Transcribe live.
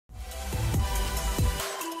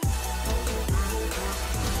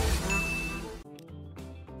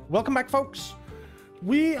Welcome back, folks.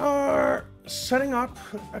 We are setting up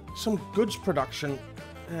some goods production,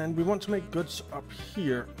 and we want to make goods up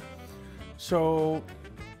here. So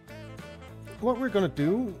what we're gonna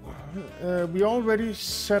do, we already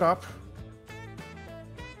set up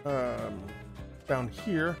down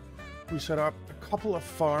here, we set up a couple of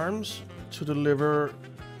farms to deliver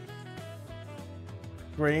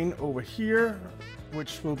grain over here,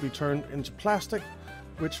 which will be turned into plastic,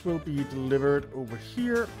 which will be delivered over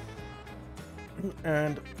here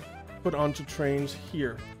and put onto trains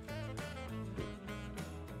here.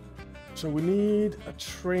 So we need a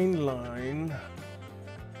train line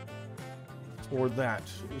for that.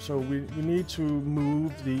 So we need to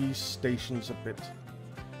move these stations a bit.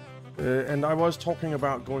 And I was talking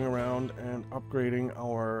about going around and upgrading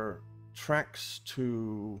our tracks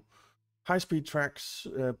to high-speed tracks,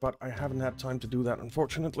 but I haven't had time to do that,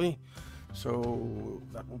 unfortunately. So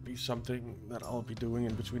that will be something that I'll be doing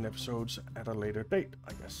in between episodes at a later date,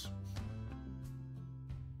 I guess.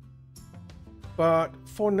 But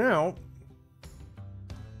for now,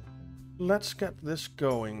 let's get this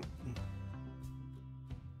going.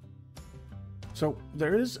 So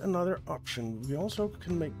there is another option. We also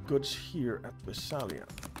can make goods here at Visalia.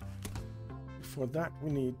 For that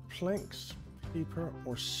we need planks, paper,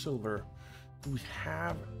 or silver. Do we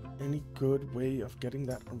have any good way of getting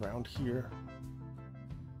that around here?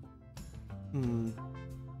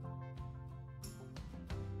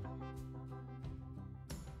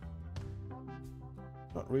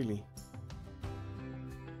 Not really.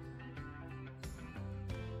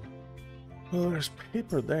 Well, there's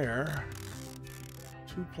paper there.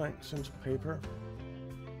 2 planks into paper.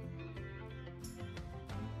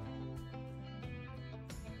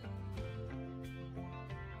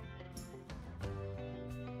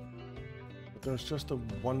 But there's just a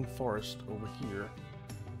one forest over here.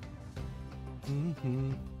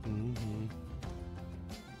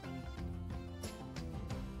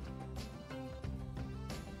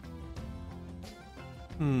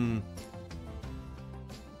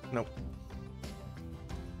 Nope.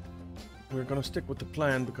 We're gonna stick with the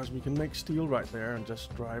plan because we can make steel right there and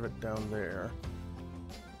just drive it down there.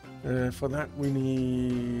 For that we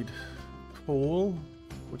need coal,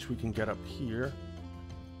 which we can get up here,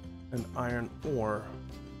 and iron ore,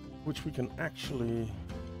 which we can actually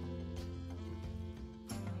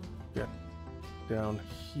get down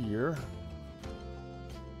here,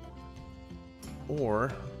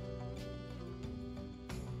 or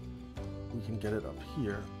we can get it up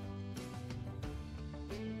here.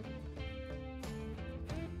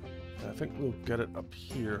 I think we'll get it up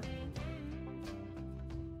here.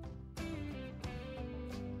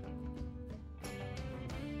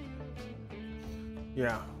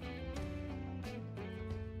 Yeah.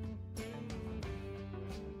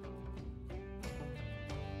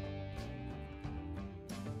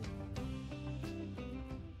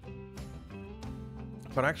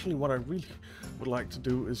 But actually what I really would like to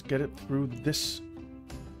do is get it through this,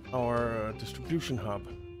 our distribution hub.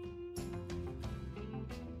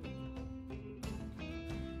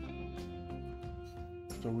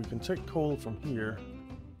 So we can take coal from here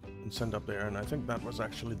and send up there, and I think that was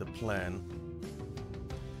actually the plan.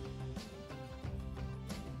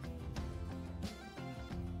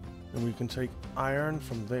 And we can take iron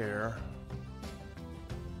from there.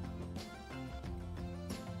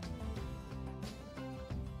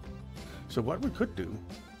 So what we could do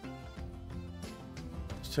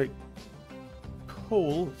is take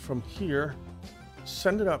coal from here,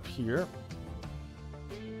 send it up here,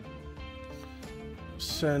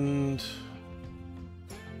 send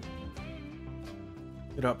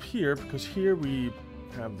it up here, because here we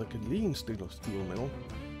have the Galeen steel mill,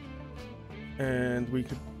 and we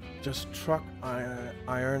could just truck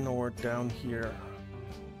iron ore down here,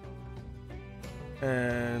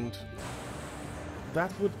 and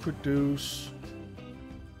that would produce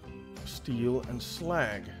steel and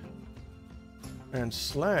slag, and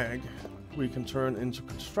slag we can turn into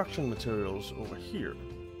construction materials over here.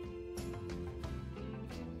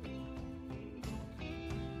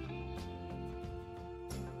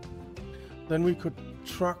 Then we could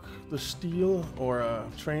truck the steel, or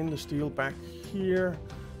train the steel back here,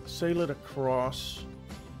 sail it across,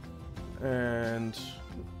 and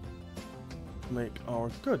make our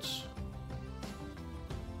goods.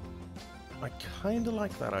 I kinda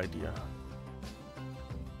like that idea.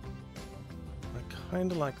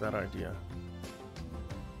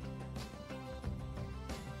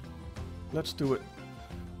 Let's do it.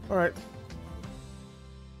 All right.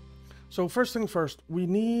 So first thing first, we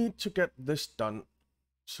need to get this done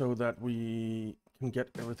so that we can get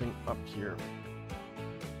everything up here.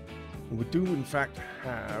 We do in fact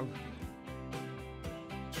have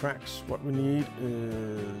tracks. What we need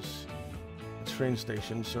is a train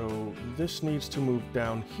station, so this needs to move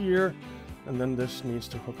down here, and then this needs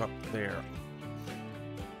to hook up there.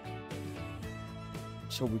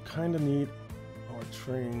 So we kind of need our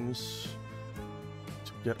trains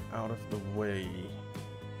to get out of the way.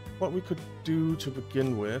 What we could do to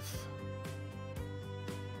begin with,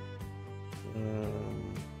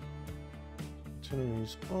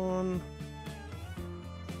 itineraries on.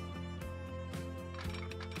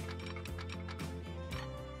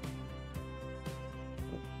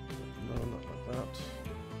 No, not like that.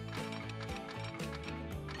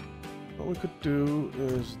 What we could do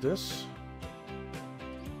is this.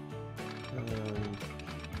 And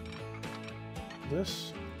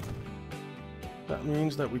this. That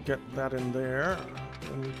means that we get that in there,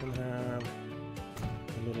 and we can have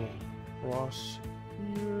a little cross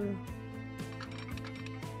here.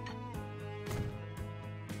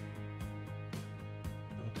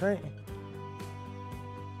 Okay.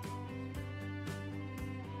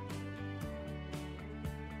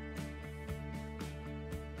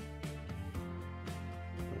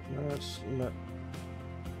 Let's let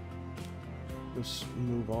this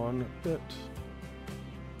move on a bit.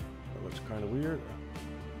 That looks kind of weird.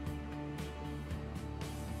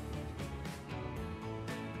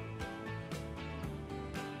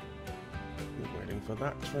 We're waiting for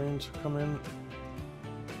that train to come in.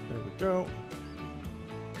 There we go.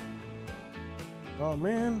 Oh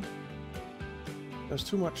man, there's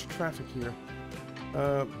too much traffic here.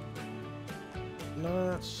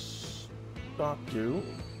 Let's stop you.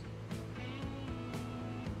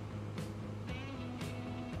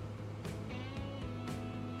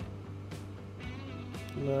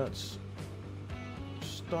 Let's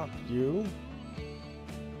stop you.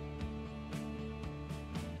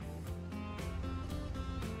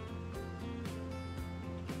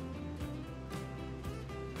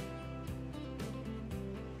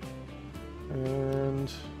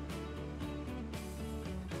 And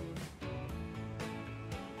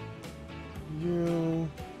you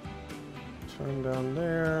turn down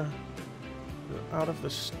there. You're out of the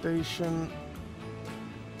station.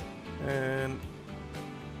 And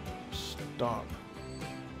stop.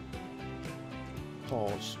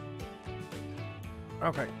 Pause.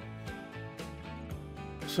 Okay.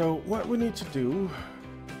 So what we need to do,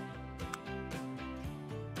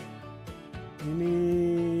 we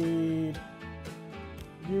need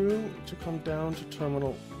you to come down to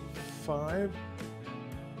terminal 5,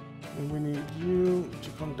 and we need you to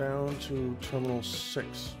come down to terminal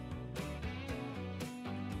 6.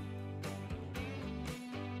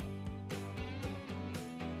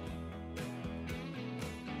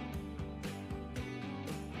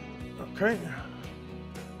 Okay.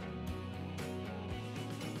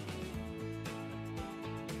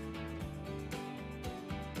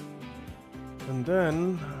 And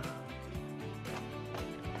then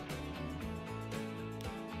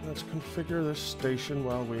let's configure this station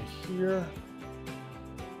while we're here.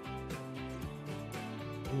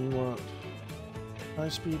 We want high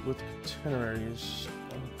speed with itineraries.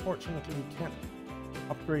 Unfortunately, we can't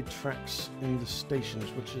upgrade tracks in the stations,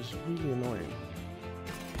 which is really annoying.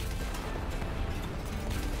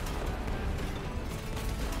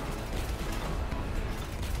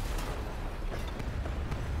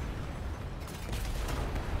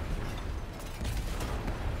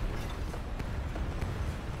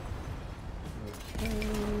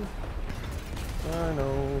 I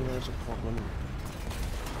know there's a problem.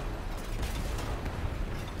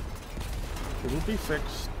 It will be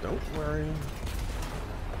fixed, don't worry.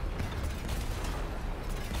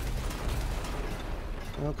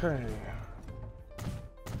 Okay.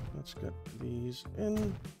 Let's get these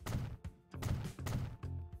in.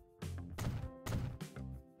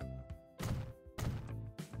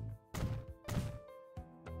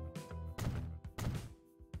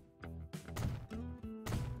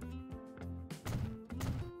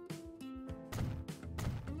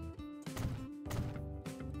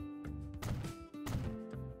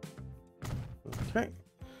 Okay,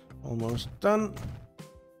 almost done.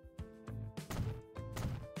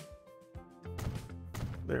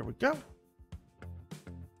 There we go.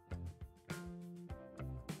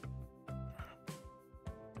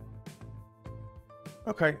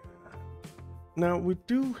 Okay, now we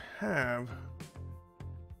do have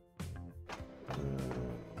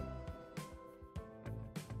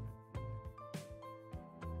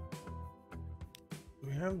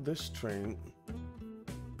this train,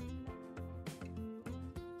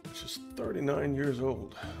 which is 39 years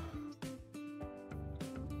old.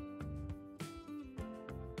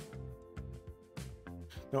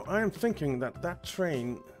 Now I am thinking that that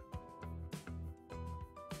train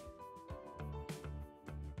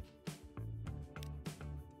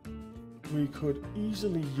we could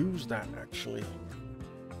easily use that actually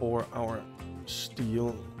for our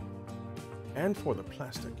steel and for the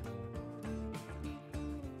plastic.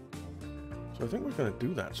 So I think we're going to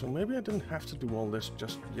do that. So maybe I didn't have to do all this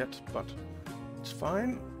just yet, but it's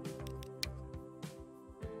fine.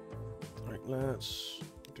 All right, let's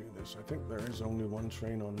do this. I think there is only one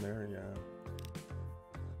train on there, yeah.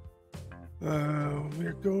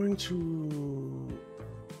 We're going to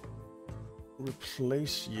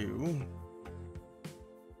replace you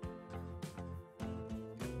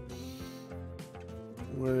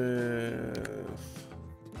with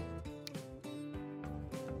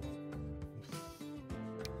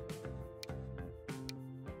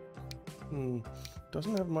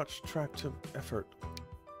doesn't have much tractive effort.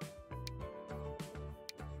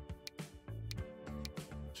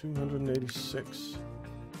 286.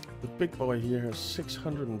 The big boy here has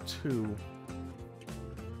 602.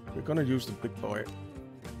 We're gonna use the big boy.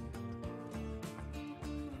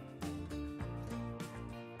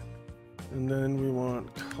 And then we want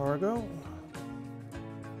cargo.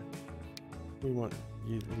 We want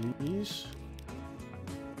these.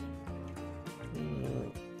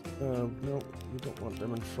 No, we don't want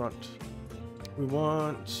them in front. We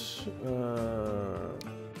want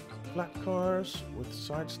flat cars with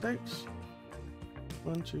side stakes.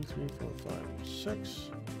 1, 2, 3, 4, 5,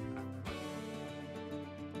 6.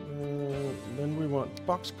 Then we want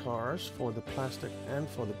box cars for the plastic and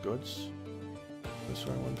for the goods. This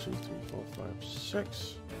one, 1, 2, 3, 4, 5,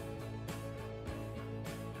 6.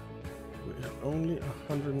 We are only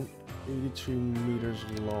 182 meters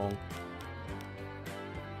long.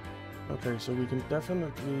 Okay, so we can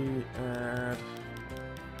definitely add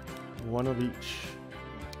one of each.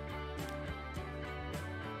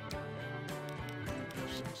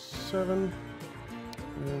 6, 7.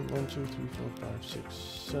 And 1, 2, 3, 4, 5, 6,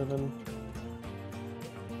 7.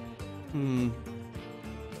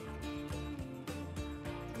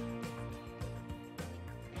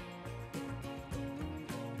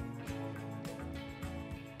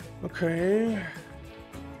 Okay.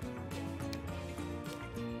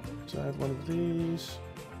 Let's add one of these.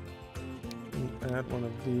 And add one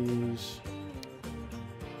of these.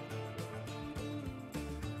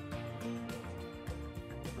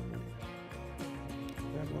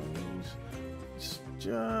 Add one of these. It's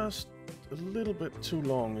just a little bit too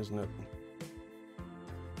long, isn't it?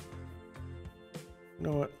 You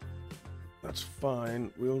know what? That's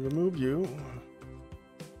fine. We'll remove you.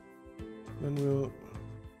 Then we'll...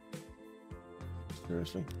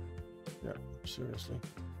 Seriously? Yeah, seriously.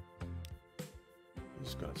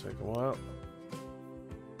 It's gonna take a while.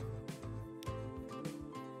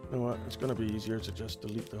 You know what? It's gonna be easier to just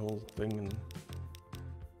delete the whole thing and...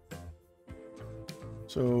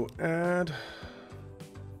 So add...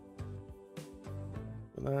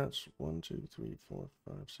 That's 1, 2, 3, 4,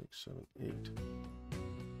 5, 6, 7, 8.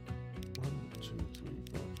 1, 2, 3,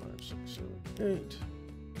 4, 5, 6, 7, 8.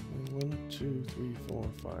 And 1, 2, 3, 4,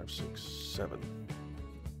 5, 6, 7.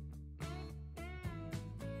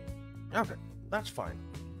 Okay, that's fine.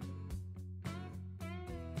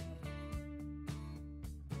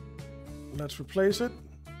 Let's replace it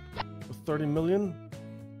with 30 million.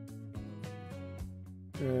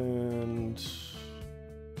 And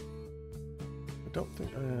I don't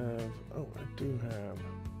think I have... Oh, I do have...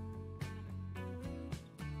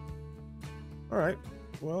 Alright,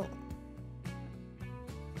 well...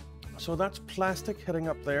 So that's plastic heading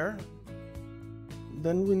up there.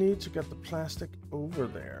 Then we need to get the plastic over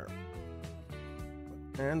there.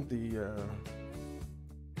 And the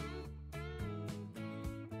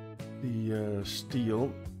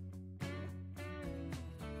steel.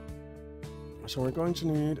 So we're going to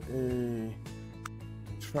need a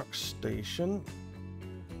truck station.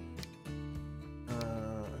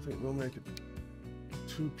 I think we'll make it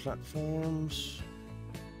 2 platforms.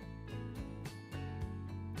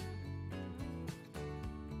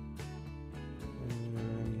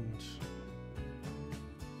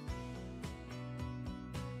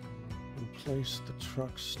 Place the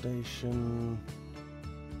truck station.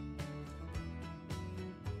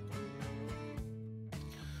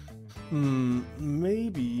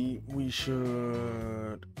 Maybe we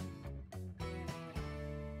should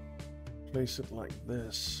place it like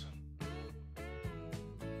this. It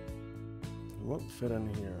won't fit in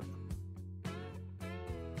here.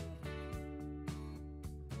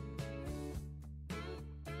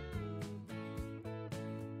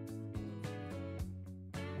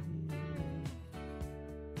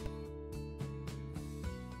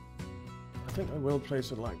 think I will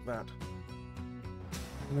place it like that.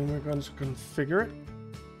 And then we're going to configure it.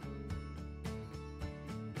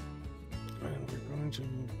 And we're going to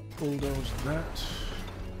bulldoze that.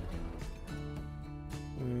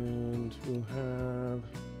 And we'll have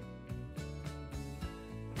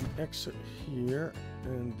the exit here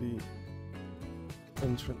and the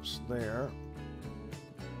entrance there.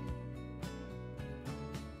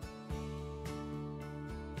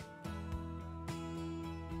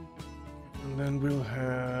 And then we'll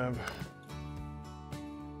have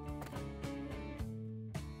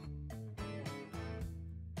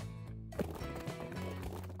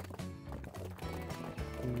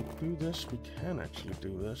when we do this, we can actually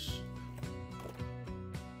do this.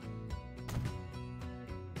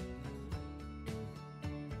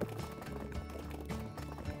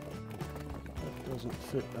 That doesn't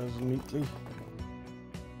fit as neatly.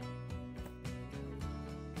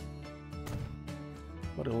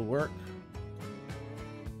 But it'll work.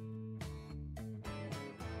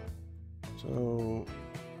 So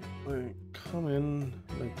they come in,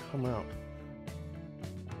 they come out.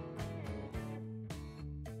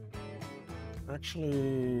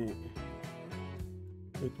 Actually,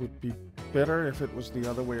 it would be better if it was the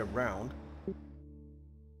other way around.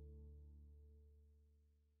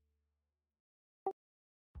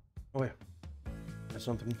 Oh yeah, there's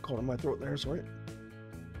something caught in my throat there, sorry.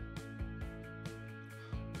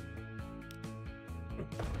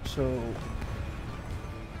 So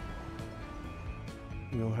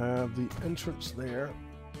you'll have the entrance there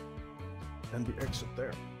and the exit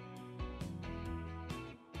there.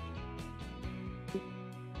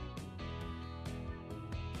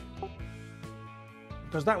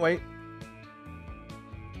 Because that way,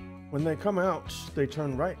 when they come out, they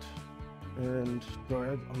turn right and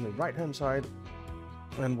drive on the right hand side,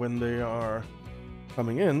 and when they are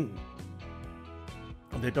coming in,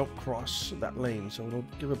 they don't cross that lane, so it'll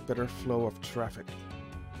give a better flow of traffic.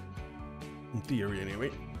 In theory,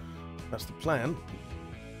 anyway. That's the plan.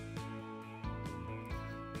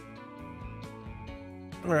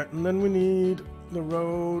 Alright, and then we need the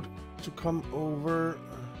road to come over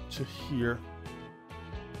to here.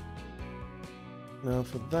 Now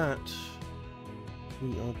for that,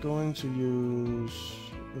 we are going to use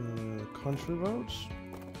country roads.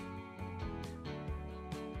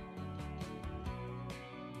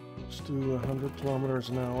 Let's do 100 kilometers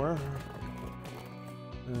an hour.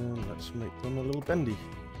 And let's make them a little bendy.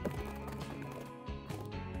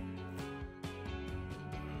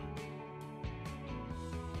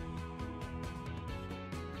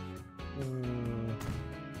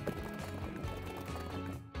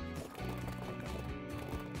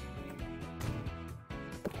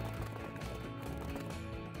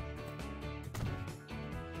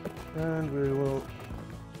 And we will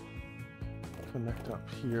connect up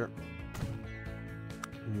here.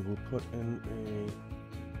 We will put in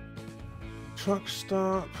a truck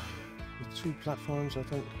stop with 2 platforms, I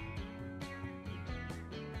think.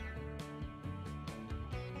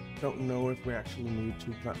 Don't know if we actually need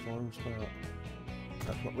 2 platforms, but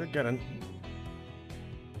that's what we're getting.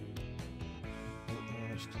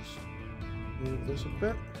 Let's just move this a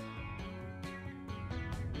bit.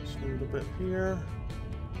 Smooth a bit here.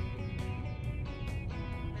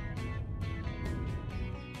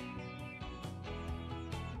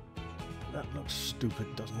 That looks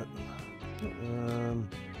stupid, doesn't it?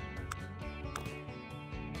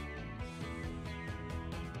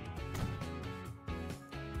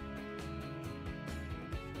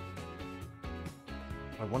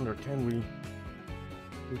 I wonder, can we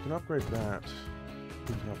can upgrade that.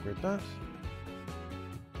 We can upgrade that.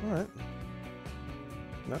 Alright.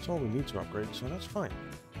 That's all we need to upgrade, so that's fine.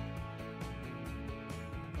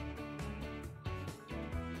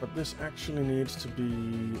 But this actually needs to be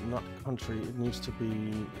not country, it needs to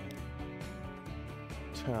be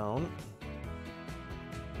town,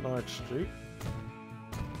 large street.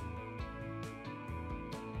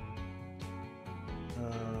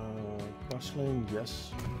 Bus lane,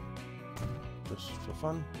 yes, just for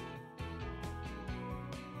fun.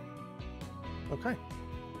 Okay.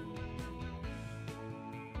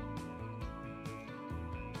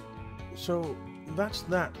 So that's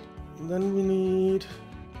that. Then we need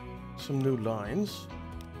some new lines.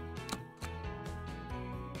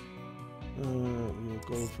 We'll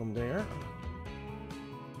go from there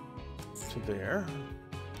to there.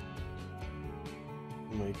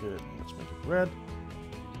 Let's make it red.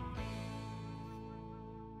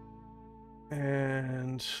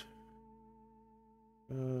 And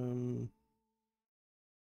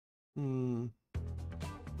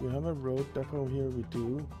we have a road depot here, we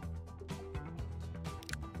do.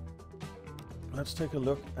 let's take a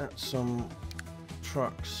look at some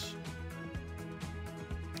trucks.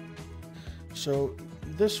 So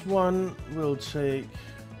this one will take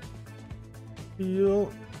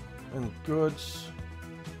steel and goods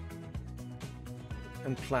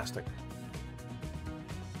and plastic.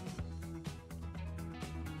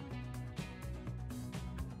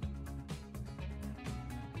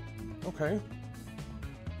 Okay.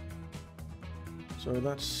 So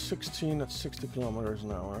that's 16 at 60 kilometers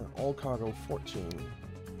an hour. All cargo 14.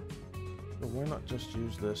 So why not just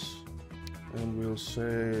use this? And we'll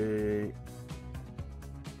say...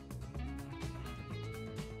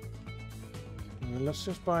 let's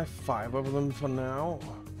just buy 5 of them for now.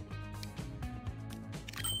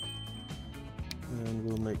 And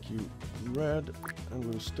we'll make you red, and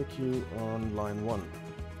we'll stick you on line 1.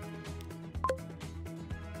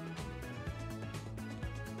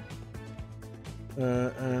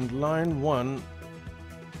 And line 1,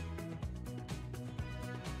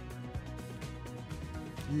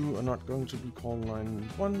 you are not going to be called line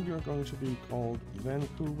 1, you're going to be called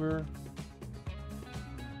Vancouver.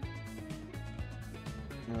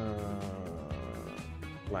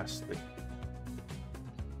 Plastic.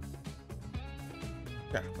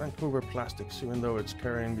 Yeah, Vancouver Plastics, even though it's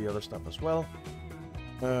carrying the other stuff as well.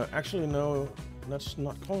 Actually, no, let's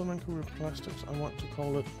not call it Vancouver Plastics. I want to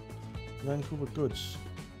call it Vancouver Goods.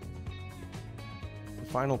 The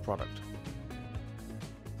final product.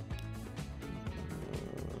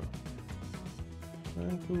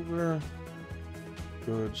 Vancouver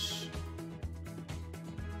Goods.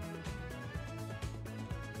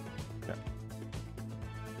 Yeah.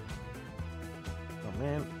 Oh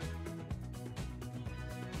man.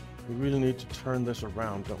 We really need to turn this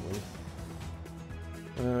around, don't we?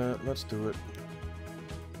 Let's do it.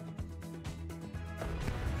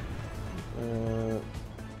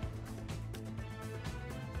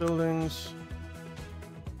 Buildings.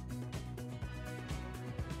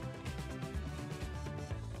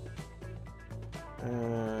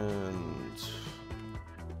 And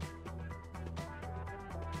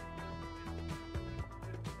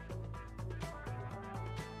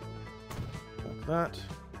like that.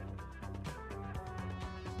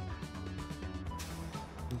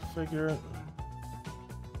 Configure.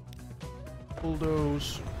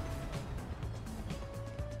 Bulldoze.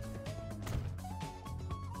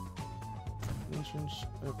 Entrance,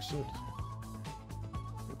 exit.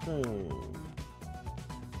 Okay.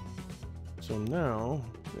 So now,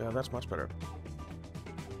 yeah, that's much better.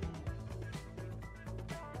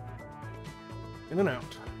 In and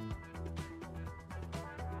out.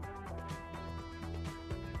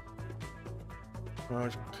 Well, I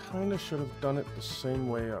kind of should have done it the same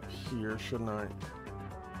way up here, shouldn't I?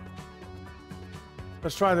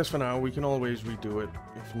 Let's try this for now. We can always redo it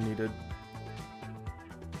if needed.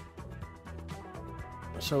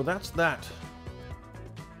 So that's that.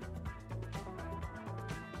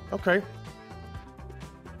 Okay.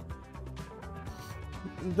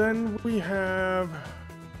 Then we have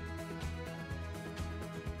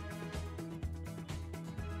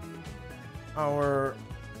our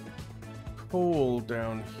coal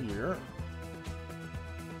down here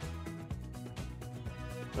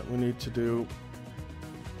that we need to do.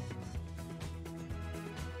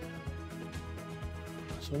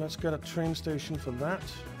 So let's get a train station for that.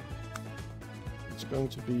 It's going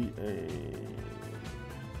to be a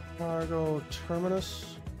cargo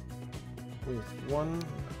terminus with 1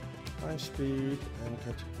 high speed and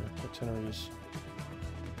catenaries.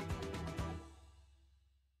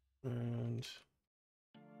 And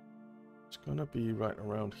it's gonna be right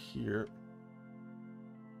around here.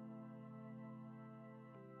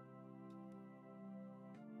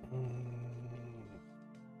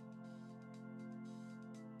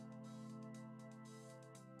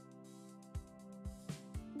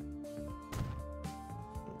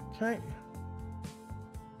 Okay.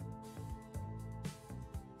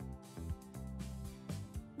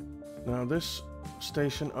 Now this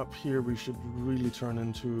station up here we should really turn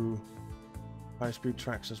into high-speed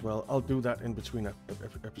tracks as well. I'll do that in between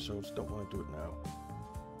episodes. Don't want to do it now.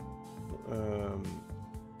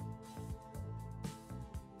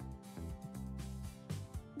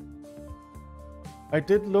 I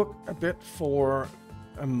did look a bit for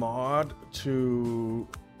a mod to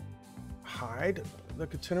hide the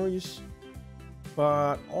catenaries,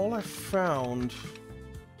 but all I found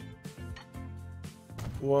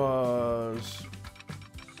was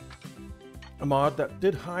a mod that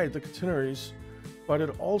did hide the catenaries, but it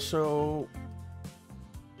also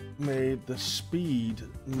made the speed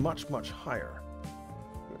much higher.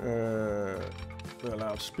 The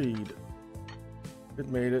allowed speed. It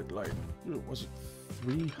made it like, was it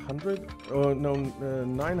 300? Oh no,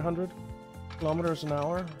 900 kilometers an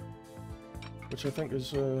hour, which I think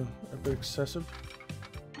is a bit excessive.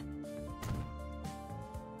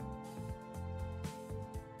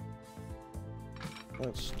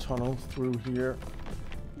 Let's tunnel through here.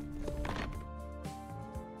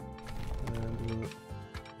 And we'll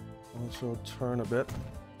also turn a bit.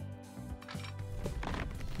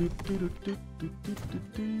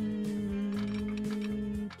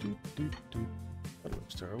 That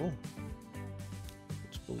looks terrible.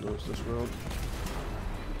 Let's bulldoze this road.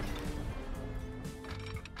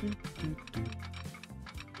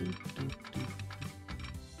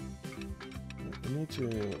 We need to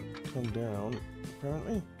come down,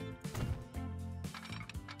 apparently.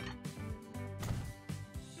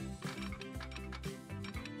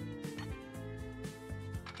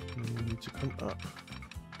 And we need to come up.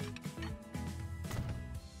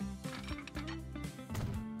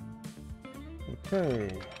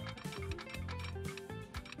 Okay.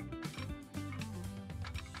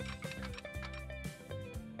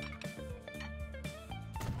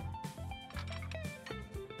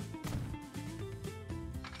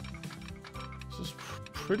 This is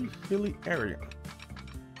pretty hilly area.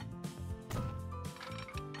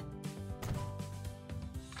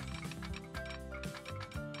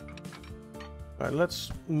 All right,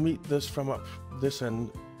 let's meet this from up this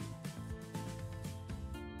end.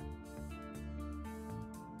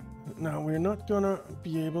 Now, we're not gonna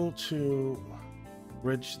be able to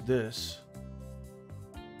bridge this,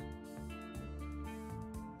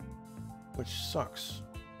 which sucks.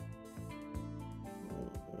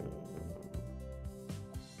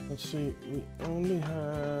 Let's see, we only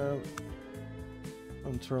have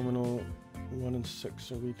on terminal 1 and 6,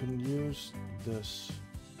 so we can use this.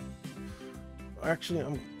 Actually,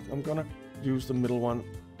 I'm gonna use the middle one.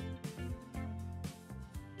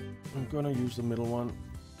 I'm gonna use the middle one.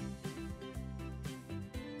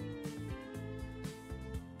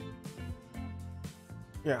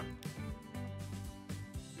 Yeah.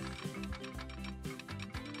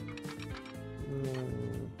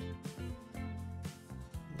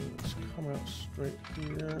 Let's come out straight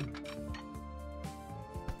here.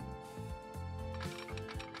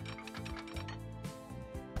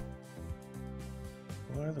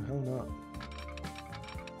 Why the hell not?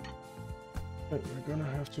 Okay, we're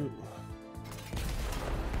gonna have to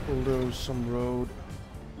bulldoze some road.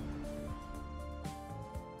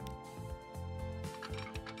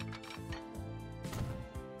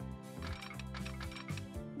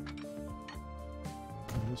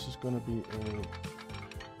 This is going to be a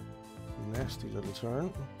nasty little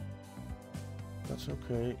turn. That's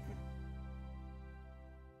okay.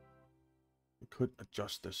 We could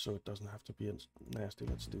adjust this so it doesn't have to be nasty.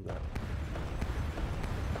 Let's do that.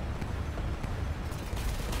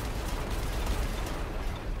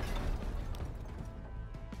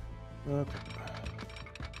 Okay.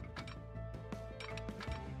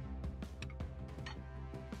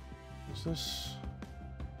 Is this...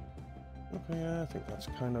 Okay, yeah, I think that's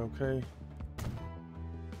kind of okay.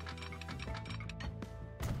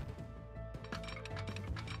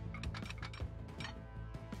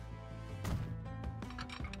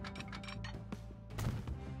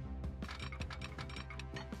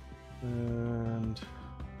 And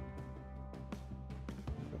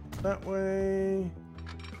that way.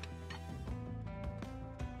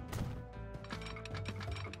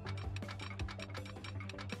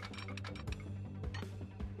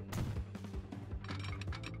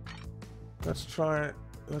 Let's try it.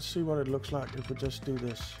 Let's see what it looks like if we just do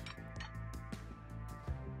this.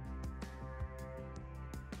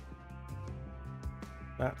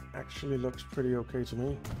 That actually looks pretty okay to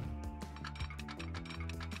me.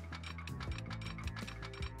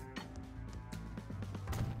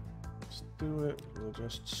 Let's do it. We'll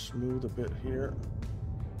just smooth a bit here.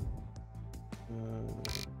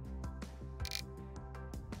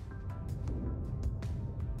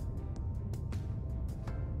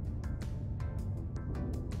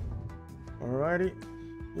 Alrighty,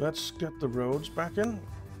 let's get the roads back in.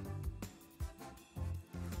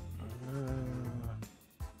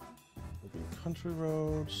 Maybe country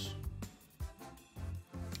roads.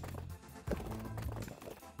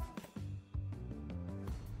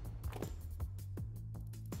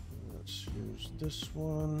 Let's use this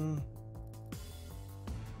one.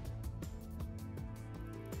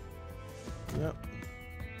 Yep.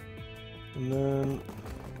 And then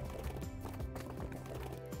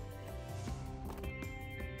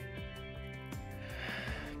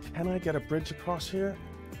can I get a bridge across here?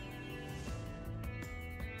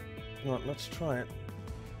 All right, let's try it.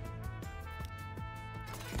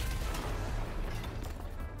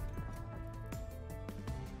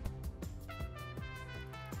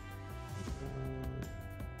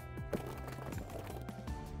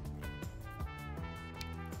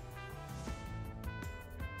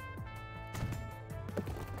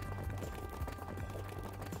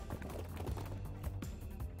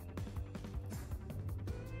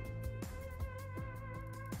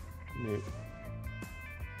 New.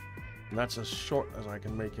 And that's as short as I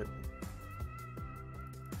can make it.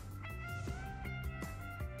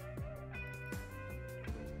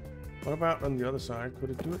 What about on the other side? Could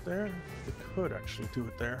it do it there? It could actually do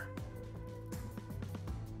it there.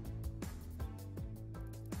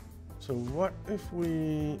 So what if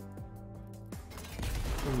we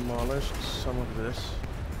demolished some of this?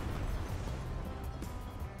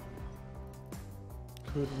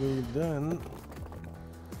 Could we then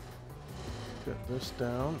get this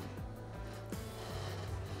down?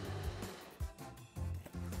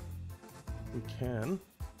 We can.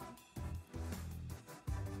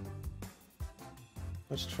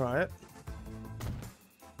 Let's try it.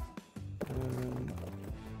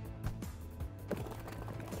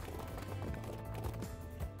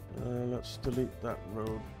 Let's delete that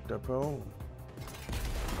road depot.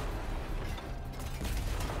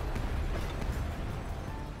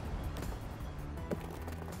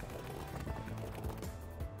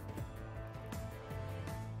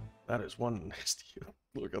 That is one nasty.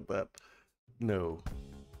 Look at that. No.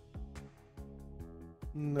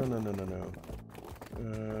 No, no, no, no, no.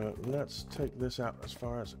 Let's take this out as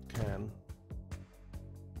far as it can.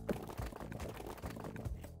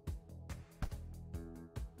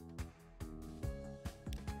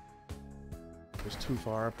 It's too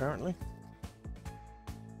far, apparently.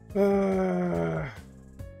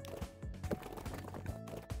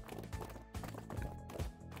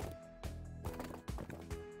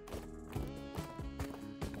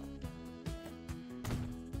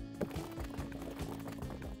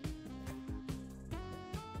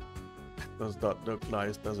 Does not look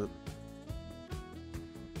nice, does it?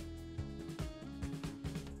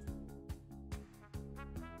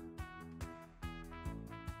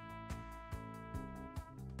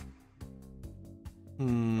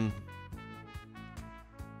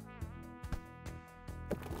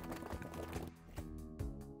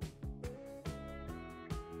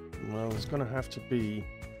 Well, it's gonna have to be,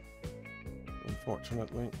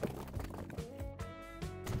 unfortunately.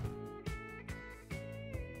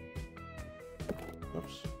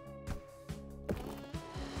 Oops.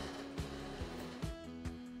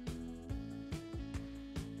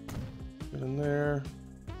 Get in there.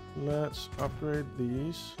 Let's upgrade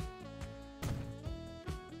these.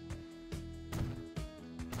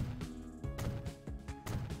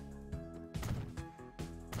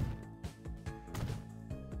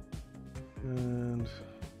 And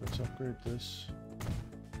let's upgrade this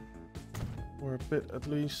for a bit at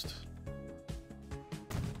least.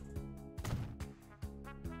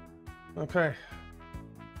 Okay.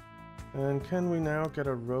 And can we now get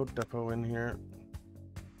a road depot in here?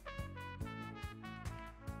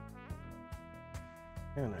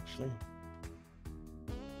 Can actually.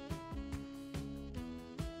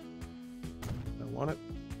 I want it.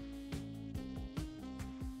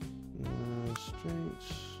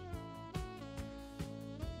 Streets.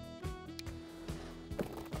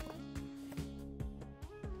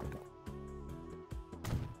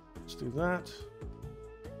 Let's do that.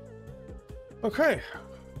 Okay.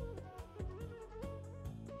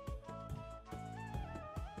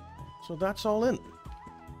 So that's all in.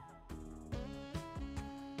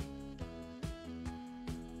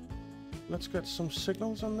 Let's get some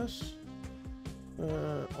signals on this.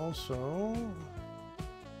 Also,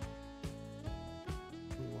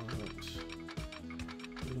 we want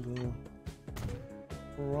a little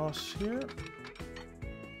cross here.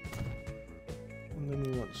 And then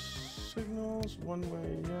we want signals, one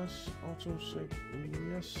way, yes, auto sig,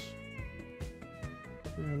 yes.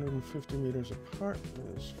 350 meters apart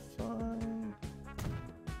is fine.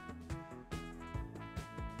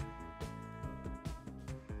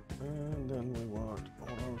 And then we want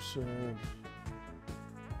auto sig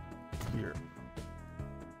here.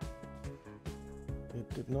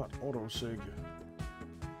 It did not auto sig.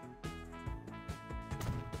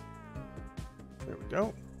 There we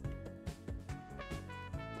go.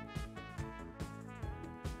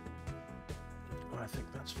 I think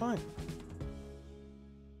that's fine.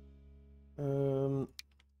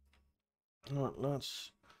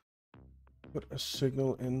 Let's put a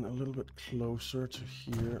signal in a little bit closer to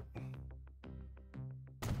here,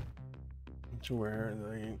 to where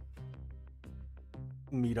they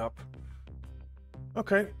meet up.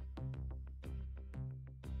 Okay.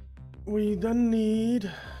 We then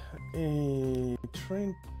need a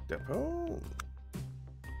train depot.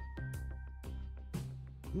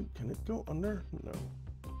 Ooh, can it go under? No.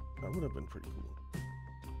 That would have been pretty cool.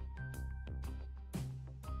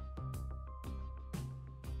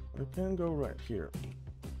 It can go right here.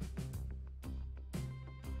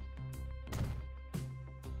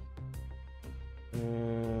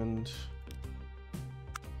 And and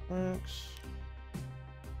tracks.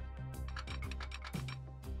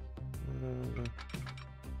 Let's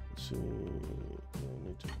see. I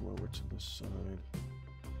need to come over to this side.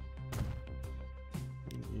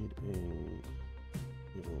 We need a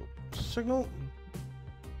little signal.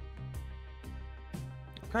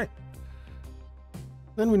 Okay.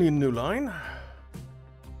 Then we need a new line.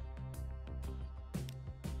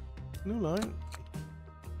 New line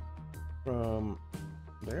from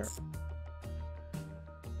there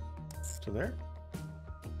to there.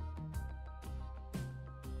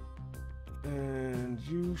 And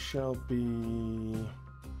you shall be... You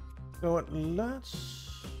know what, let's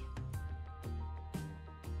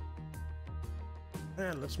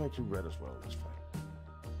make you red as well, that's fine.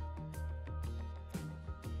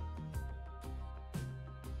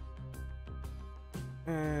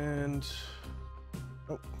 And...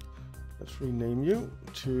 oh, let's rename you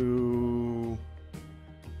to...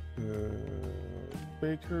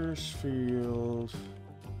 Bakersfield...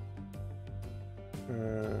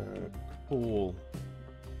 cool.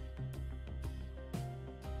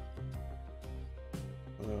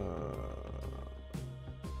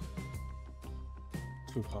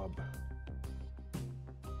 To hub.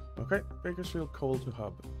 Okay, Bakersfield coal to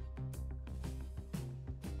hub.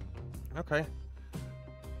 Okay.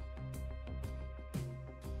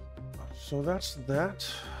 So that's that.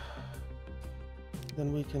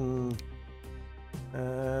 Then we can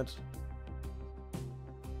add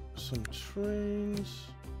some trains.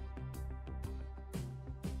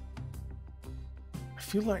 I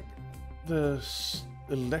feel like the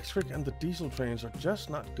electric and the diesel trains are just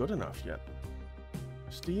not good enough yet.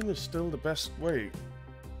 Steam is still the best way.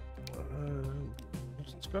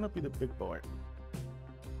 It's gonna be the big boy.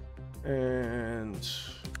 And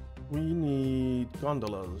we need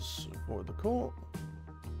gondolas for the coal.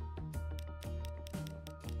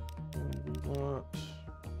 And we want...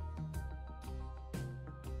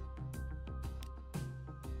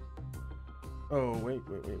 oh, wait.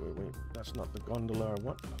 That's not the gondola I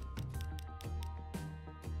want.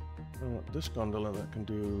 I want this gondola that can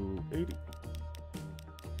do 80.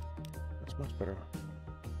 That's much better.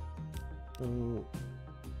 So,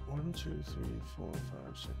 1, 2, 3, 4,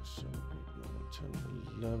 5, 6, 7, 8, 9,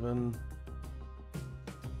 10, 11,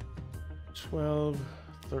 12,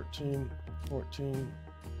 13, 14,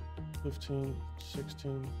 15,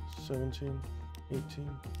 16, 17, 18,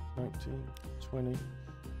 19, 20,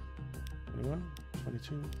 21,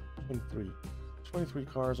 22, 23. 23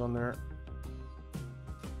 cars on there.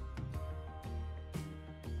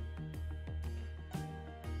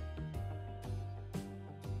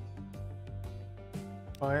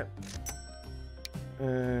 Buy it.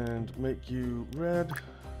 And make you red.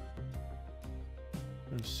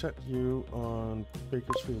 And set you on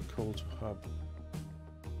Bakersfield Coal to Hub.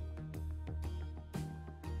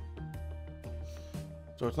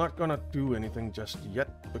 So it's not gonna do anything just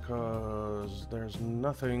yet because there's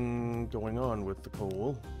nothing going on with the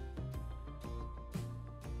coal.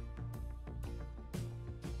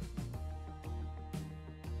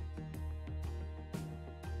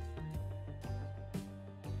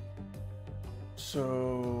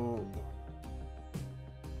 So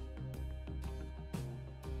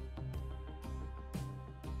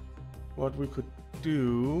what we could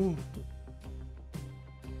do,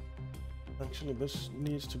 actually this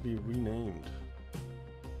needs to be renamed.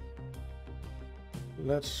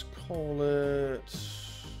 Let's call it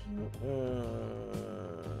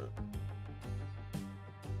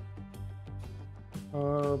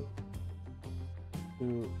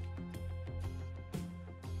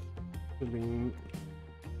clean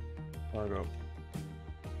cargo.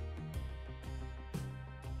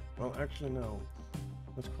 Well, actually no.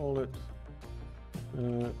 Let's call it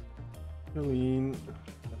clean.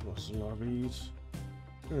 That was lorries.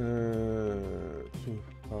 To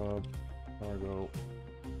hub cargo.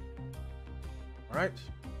 All right.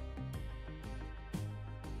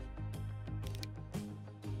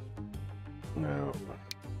 Now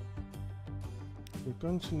we're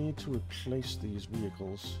going to need to replace these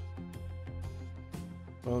vehicles.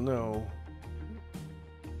 Well, no.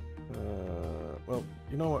 Well,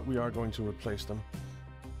 you know what? We are going to replace them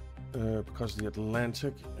because the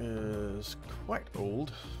Atlantic is quite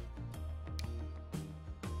old.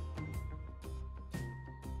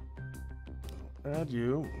 Add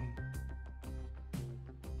you.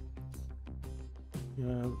 You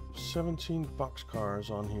have 17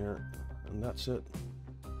 boxcars on here, and that's it.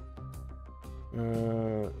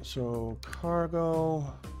 So cargo,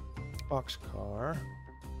 boxcar.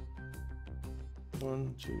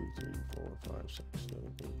 1, 2, 3, 4, 5, 6,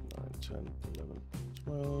 7, 8, 9, 10, 11,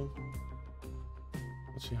 12.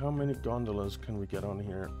 Let's see, how many gondolas can we get on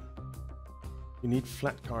here? We need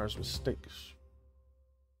flat cars with stakes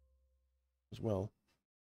as well.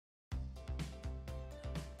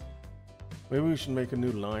 Maybe we should make a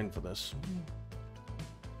new line for this.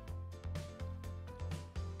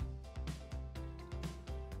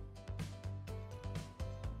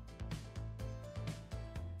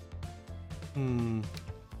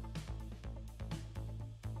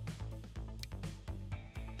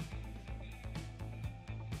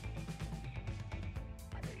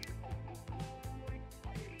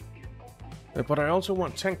 But I also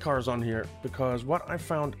want tank cars on here, because what I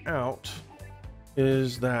found out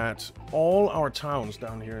is that all our towns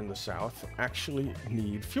down here in the south actually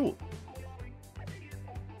need fuel.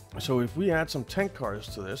 So if we add some tank cars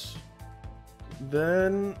to this,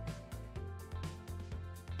 then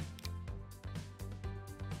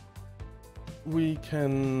we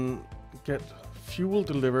can get fuel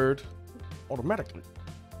delivered automatically,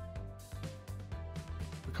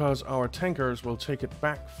 because our tankers will take it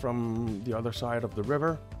back from the other side of the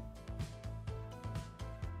river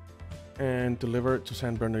and deliver it to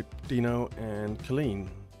San Bernardino and Killeen,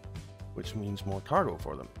 which means more cargo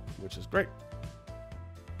for them, which is great.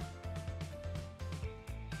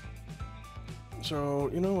 So,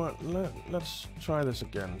 you know what, let's try this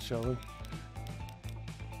again, shall we?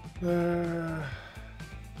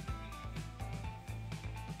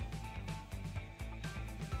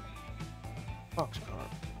 Boxcar.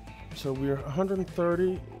 So we're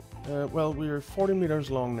 130, well, we're 40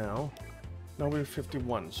 meters long now. Now we're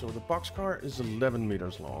 51, so the boxcar is 11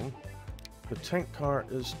 meters long. The tank car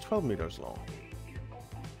is 12 meters long.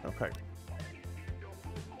 Okay.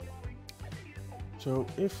 So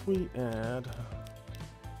if we add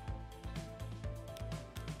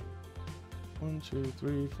 1, 2,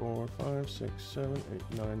 3, 4, 5, 6, 7,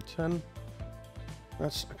 8, 9, 10,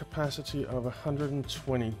 that's a capacity of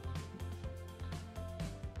 120.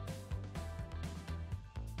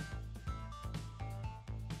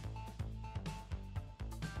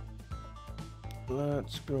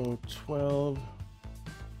 Let's go 12,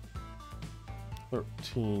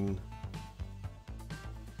 13.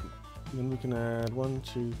 Then we can add 1,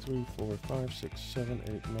 2, 3, 4, 5, 6, 7,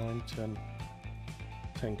 8, 9, 10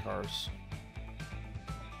 tank cars.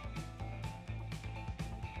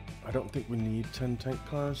 I don't think we need 10 tank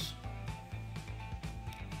cars.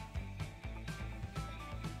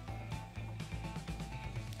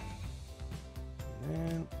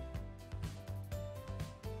 And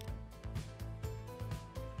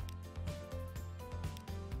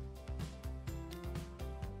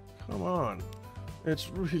come on. It's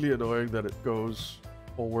really annoying that it goes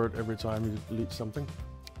forward every time you delete something.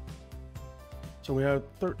 So we have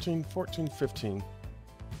 13, 14, 15.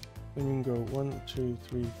 Then we can go 1, 2,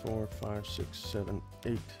 3, 4, 5, 6, 7,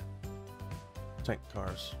 8 tank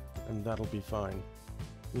cars, and that'll be fine.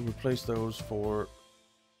 We'll replace those for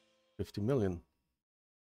 50 million.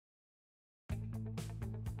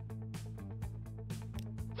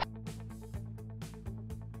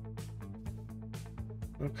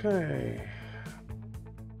 Okay.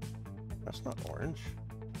 That's not orange.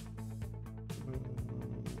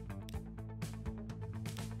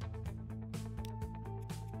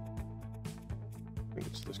 I think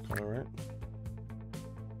it's this color, right?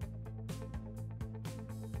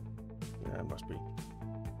 Yeah, it must be.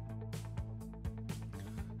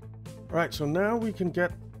 Alright, so now we can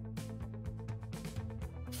get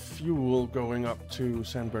fuel going up to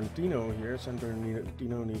San Bernardino here. San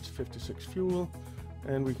Bernardino needs 56 fuel.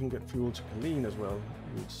 And we can get fuel to Killeen as well.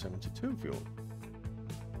 We need 72 fuel.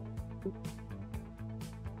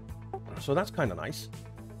 So that's kind of nice.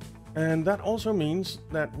 And that also means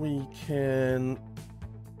that we can...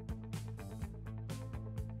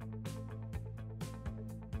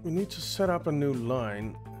 We need to set up a new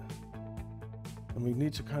line. And we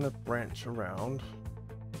need to kind of branch around.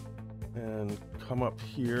 And come up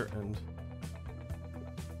here and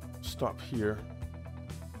stop here.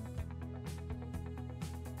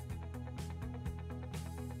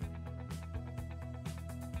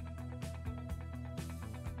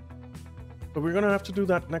 But we're going to have to do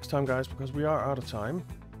that next time, guys, because we are out of time.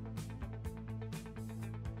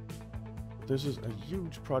 This is a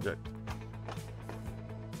huge project.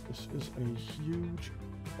 This is a huge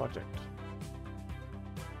project.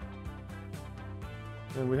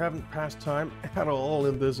 And we haven't passed time at all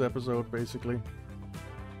in this episode, basically.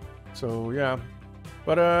 So, yeah.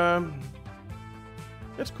 But,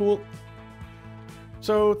 it's cool.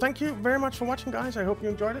 So, thank you very much for watching, guys. I hope you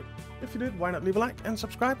enjoyed it. If you did, why not leave a like and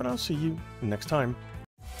subscribe, and I'll see you next time.